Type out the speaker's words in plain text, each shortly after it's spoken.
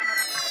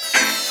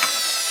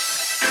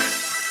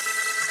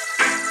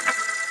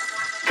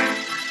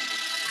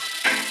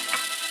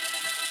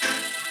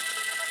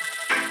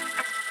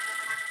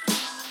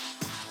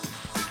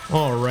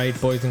All right,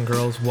 boys and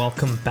girls,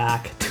 welcome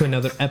back to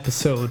another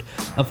episode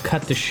of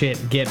Cut the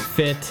Shit, Get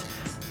Fit.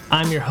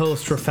 I'm your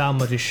host, Rafal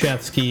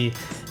Majashevsky,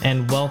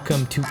 and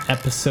welcome to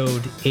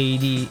episode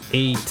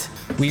 88.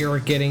 We are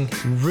getting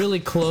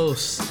really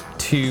close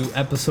to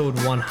episode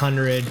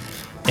 100,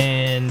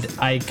 and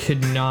I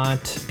could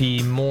not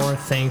be more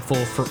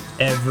thankful for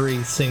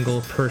every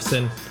single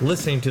person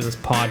listening to this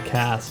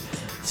podcast.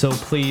 So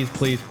please,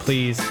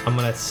 I'm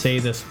going to say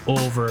this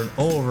over and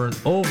over and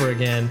over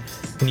again.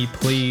 Can you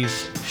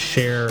please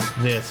share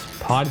this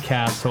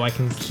podcast so I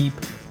can keep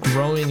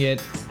growing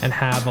it and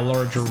have a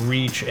larger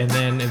reach and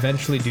then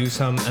eventually do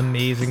some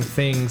amazing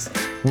things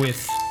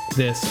with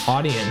this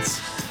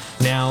audience.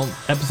 Now,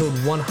 episode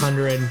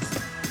 100,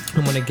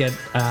 I'm going to get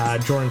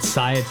Jordan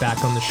Syatt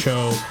back on the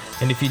show.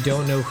 And if you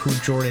don't know who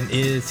Jordan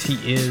is,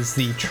 he is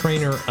the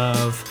trainer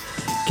of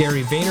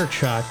Gary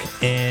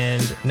Vaynerchuk.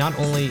 And not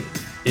only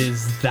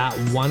is that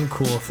one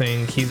cool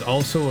thing, he's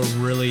also a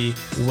really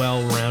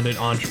well-rounded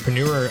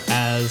entrepreneur.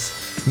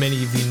 As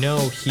many of you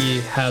know, he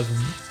has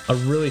a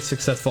really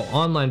successful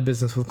online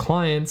business with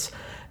clients,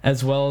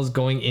 as well as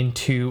going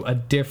into a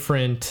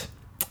different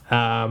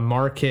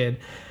market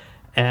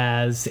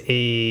as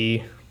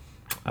I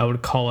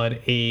would call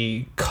it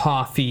a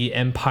coffee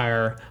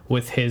empire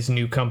with his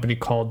new company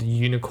called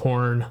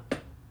Unicorn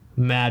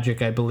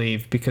Magic, I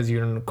believe, because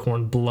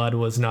Unicorn Blood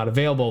was not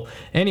available.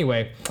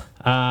 Anyway,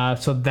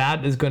 so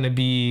that is going to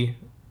be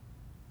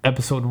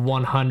episode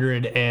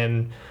 100,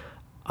 and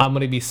I'm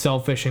going to be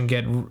selfish and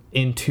get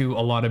into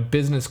a lot of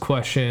business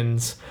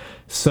questions.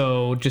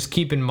 So just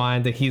keep in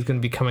mind that he's going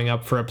to be coming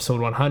up for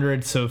episode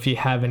 100. So if you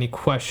have any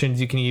questions,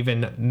 you can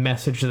even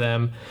message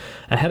them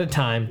ahead of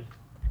time.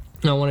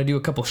 I want to do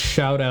a couple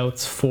shout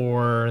outs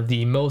for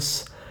the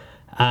most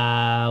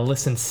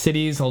listened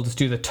cities. I'll just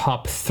do the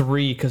top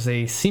 3 because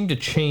they seem to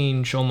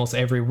change almost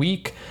every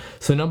week.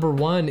 So number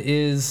 1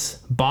 is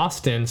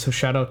Boston. So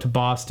shout out to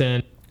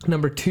Boston.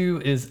 Number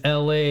 2 is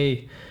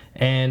LA.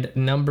 And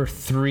number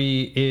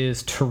 3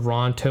 is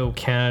Toronto,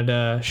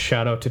 Canada.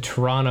 Shout out to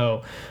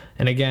Toronto.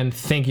 And again,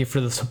 thank you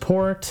for the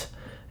support.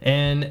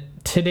 And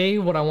today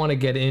what I want to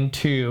get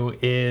into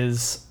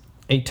is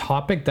a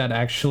topic that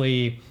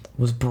actually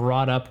was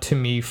brought up to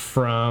me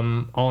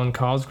from Alan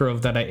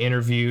Cosgrove that I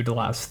interviewed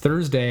last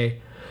Thursday.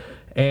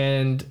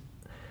 And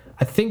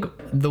I think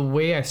the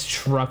way I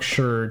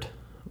structured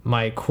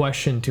my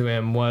question to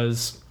him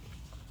was,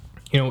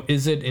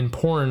 is it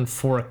important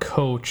for a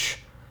coach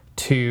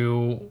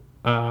to,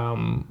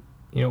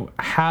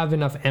 have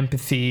enough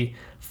empathy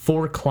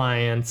for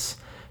clients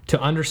to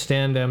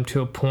understand them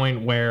to a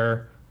point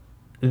where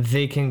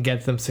they can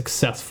get them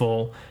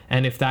successful?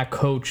 And if that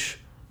coach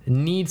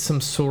needs some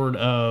sort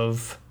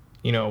of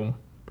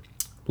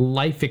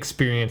life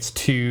experience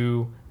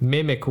to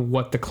mimic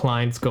what the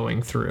client's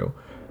going through.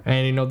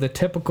 And, the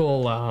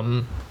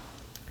typical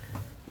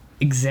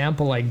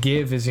example I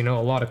give is, a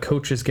lot of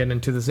coaches get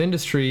into this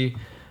industry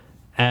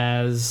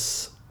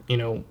as,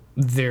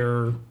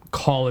 their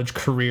college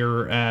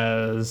career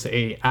as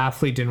a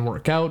athlete didn't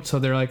work out. So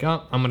they're like,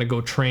 oh, I'm going to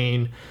go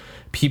train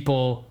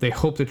people. They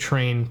hope to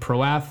train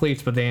pro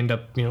athletes, but they end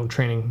up,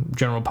 training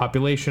general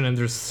population. And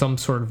there's some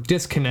sort of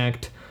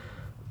disconnect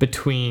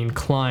between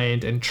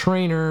client and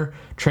trainer.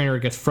 Trainer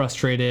gets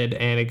frustrated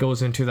and it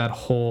goes into that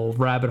whole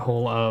rabbit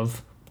hole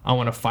of, I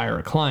want to fire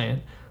a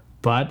client.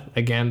 But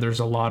again, there's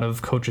a lot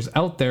of coaches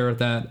out there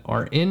that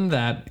are in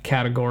that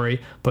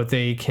category, but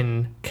they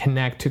can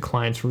connect to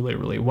clients really,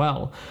 really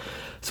well.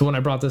 So when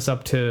I brought this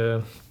up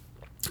to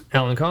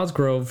Alan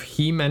Cosgrove,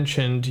 he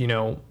mentioned,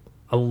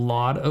 a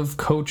lot of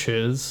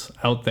coaches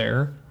out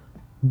there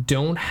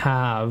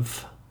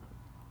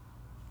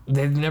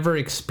they've never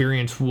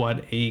experienced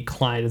what a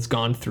client has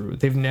gone through.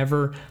 They've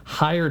never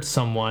hired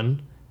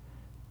someone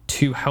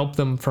to help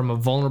them from a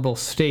vulnerable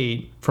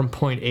state from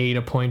point A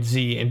to point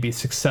Z and be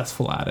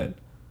successful at it,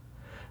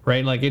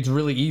 right? Like, it's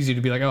really easy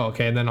to be like, oh,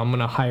 okay, then I'm going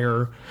to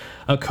hire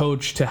a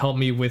coach to help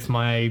me with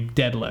my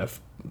deadlift.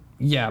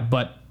 Yeah,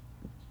 but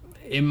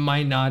it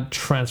might not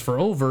transfer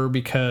over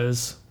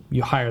because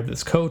you hire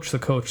this coach. The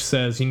coach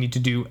says you need to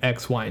do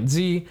X, Y, and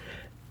Z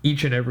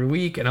each and every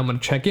week, and I'm going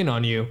to check in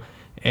on you.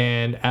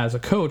 And as a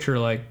coach, you're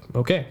like,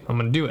 okay, I'm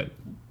going to do it.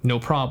 No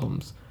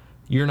problems.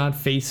 You're not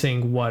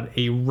facing what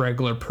a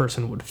regular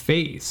person would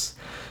face.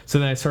 So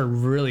then I started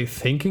really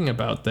thinking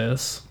about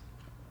this.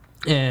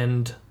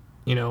 And,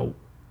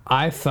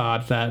 I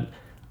thought that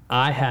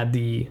I had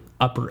the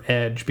upper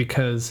edge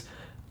because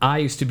I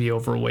used to be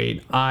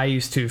overweight. I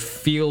used to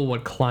feel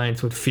what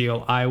clients would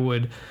feel. I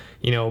would,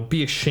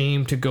 be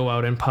ashamed to go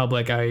out in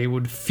public. I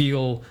would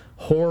feel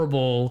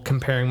horrible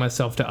comparing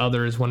myself to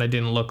others when I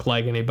didn't look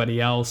like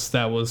anybody else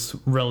that was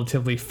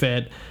relatively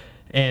fit.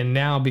 And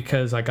now,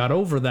 because I got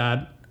over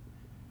that,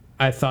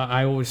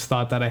 I always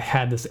thought that I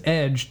had this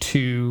edge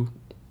to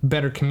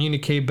better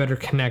communicate, better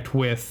connect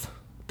with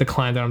the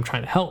client that I'm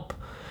trying to help.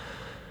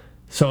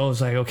 So I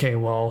was like, okay,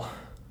 well,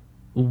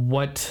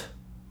 what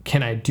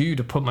can I do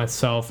to put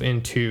myself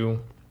into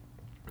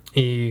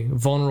a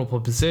vulnerable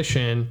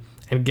position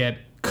and get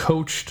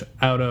coached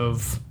out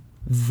of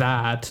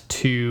that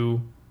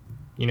to,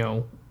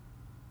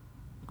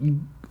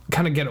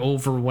 kind of get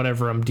over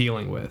whatever I'm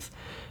dealing with.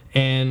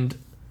 And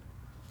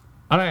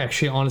I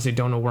actually honestly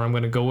don't know where I'm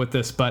going to go with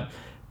this, but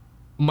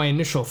my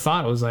initial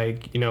thought was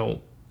like,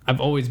 I've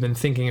always been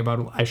thinking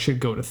about I should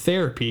go to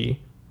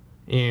therapy,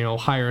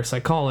 hire a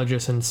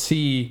psychologist and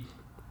see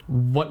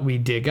what we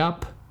dig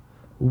up,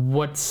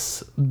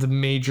 what's the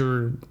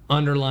major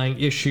underlying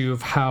issue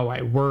of how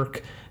I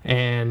work,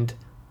 and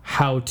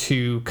how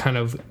to kind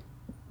of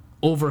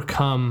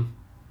overcome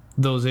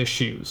those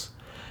issues.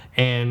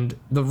 And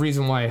the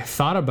reason why I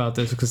thought about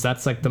this is because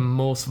that's like the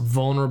most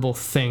vulnerable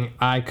thing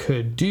I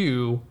could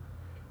do,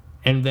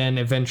 and then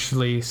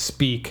eventually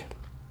speak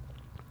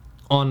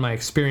on my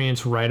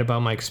experience, write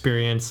about my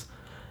experience,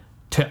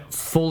 to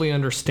fully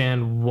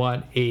understand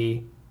what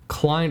a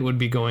client would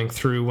be going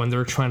through when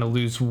they're trying to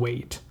lose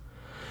weight.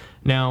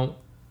 Now,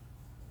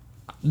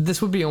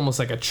 this would be almost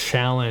like a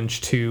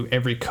challenge to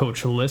every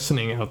coach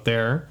listening out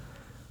there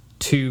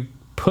to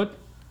put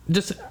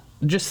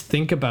just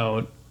think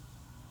about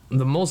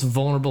the most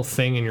vulnerable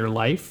thing in your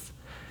life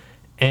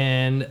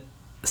and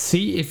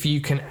see if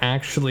you can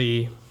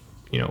actually,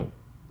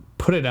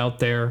 put it out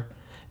there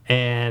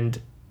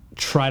and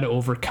try to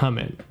overcome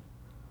it.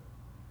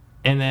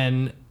 And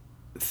then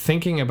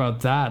thinking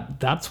about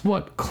that's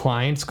what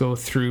clients go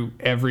through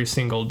every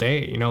single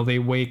day. They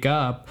wake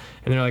up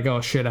and they're like, oh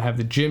shit, I have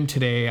the gym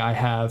today. I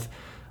have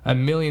a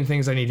million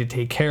things I need to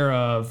take care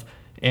of,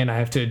 and I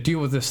have to deal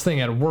with this thing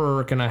at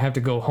work, and I have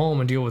to go home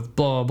and deal with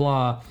blah,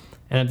 blah, blah.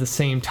 And at the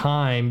same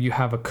time, you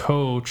have a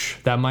coach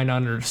that might not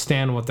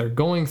understand what they're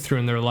going through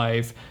in their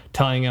life,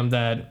 telling them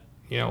that,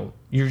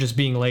 you're just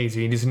being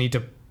lazy. You just need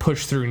to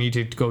push through, you need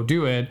to go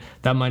do it.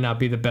 That might not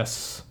be the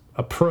best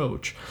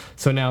approach.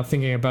 So now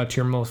thinking about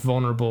your most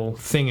vulnerable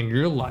thing in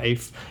your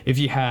life, if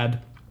you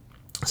had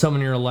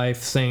someone in your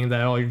life saying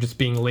that, oh, you're just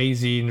being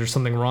lazy and there's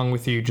something wrong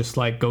with you, just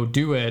like go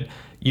do it,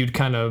 you'd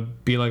kind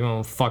of be like,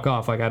 oh, fuck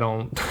off. Like, I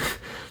don't,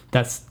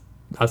 that's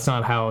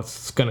not how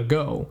it's going to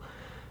go.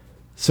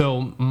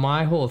 So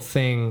my whole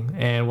thing,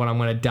 and what I'm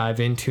going to dive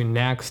into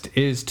next,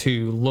 is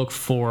to look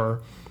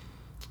for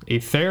a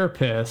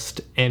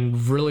therapist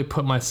and really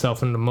put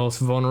myself in the most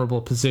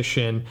vulnerable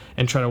position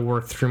and try to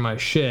work through my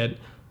shit,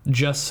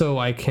 just so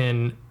I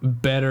can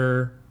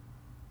better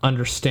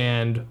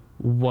understand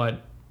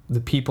what the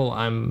people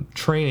I'm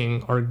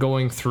training are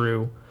going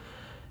through.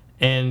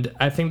 And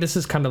I think this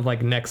is kind of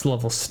like next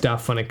level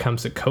stuff when it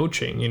comes to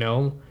coaching,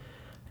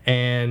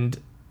 and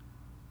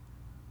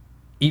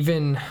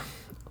even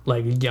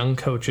like young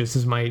coaches,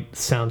 this might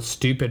sound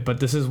stupid, but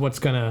this is what's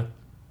going to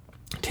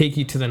take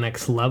you to the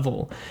next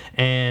level.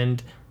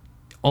 And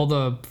all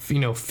the,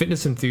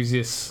 fitness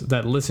enthusiasts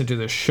that listen to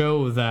the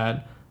show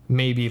that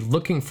may be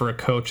looking for a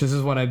coach, this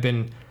is what I've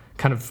been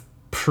kind of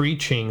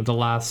preaching the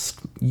last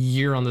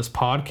year on this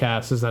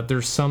podcast, is that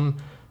there's some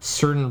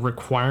certain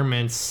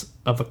requirements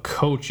of a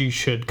coach you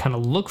should kind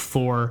of look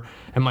for.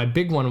 And my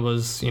big one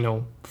was,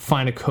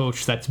 find a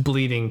coach that's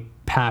bleeding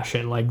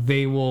passion. Like,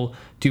 they will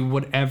do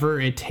whatever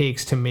it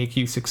takes to make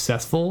you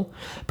successful,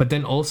 but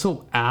then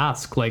also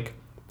ask, like,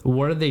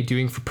 what are they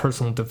doing for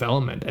personal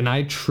development? And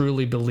I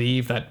truly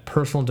believe that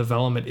personal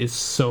development is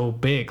so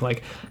big.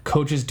 Like,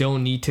 coaches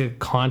don't need to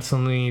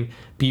constantly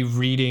be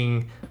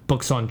reading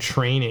books on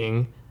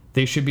training.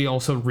 They should be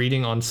also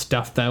reading on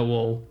stuff that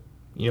will,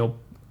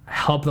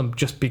 help them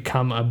just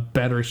become a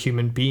better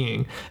human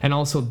being. And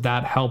also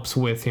that helps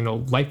with,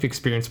 life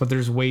experience, but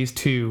there's ways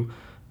to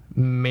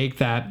make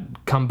that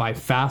come by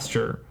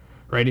faster,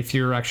 right? If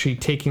you're actually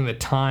taking the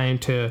time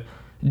to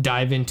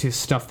dive into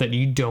stuff that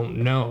you don't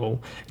know,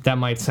 that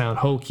might sound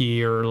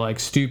hokey or like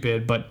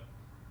stupid, but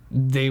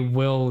they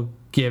will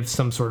give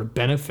some sort of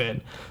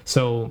benefit.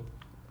 So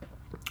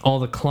all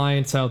the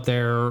clients out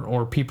there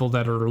or people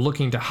that are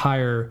looking to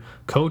hire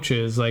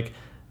coaches, like,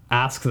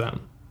 ask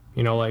them,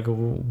 like,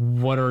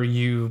 what are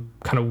you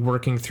kind of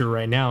working through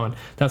right now? And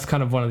that's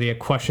kind of one of the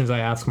questions I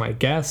ask my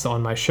guests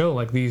on my show,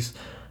 like these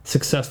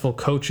successful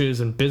coaches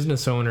and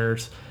business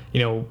owners,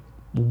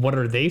 what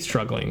are they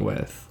struggling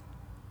with?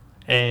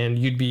 And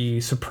you'd be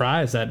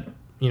surprised that,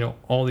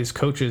 all these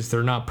coaches,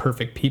 they're not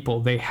perfect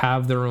people. They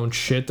have their own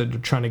shit that they're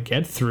trying to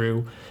get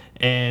through.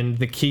 And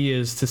the key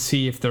is to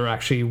see if they're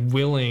actually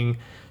willing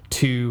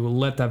to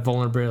let that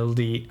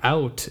vulnerability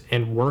out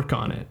and work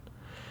on it.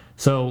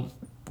 So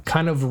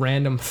kind of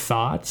random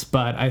thoughts,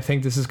 but I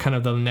think this is kind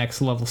of the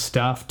next level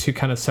stuff to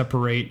kind of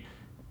separate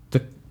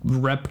the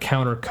rep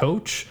counter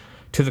coach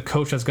to the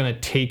coach that's going to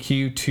take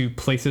you to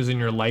places in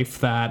your life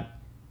that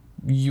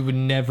you would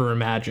never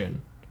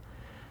imagine.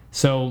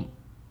 So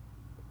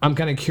I'm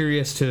kind of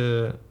curious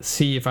to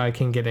see if I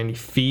can get any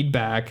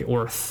feedback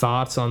or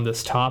thoughts on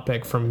this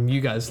topic from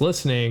you guys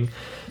listening.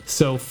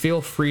 So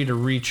feel free to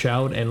reach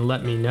out and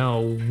let me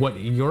know what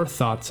your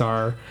thoughts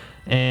are,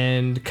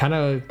 and kind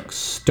of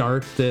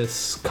start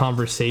this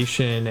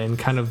conversation and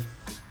kind of,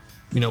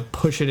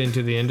 push it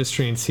into the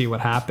industry and see what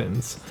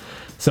happens.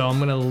 So I'm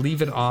going to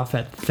leave it off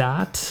at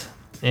that,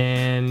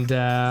 and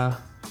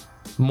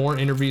more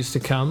interviews to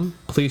come.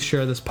 Please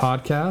share this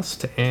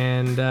podcast,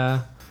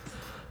 and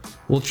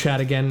we'll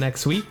chat again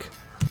next week.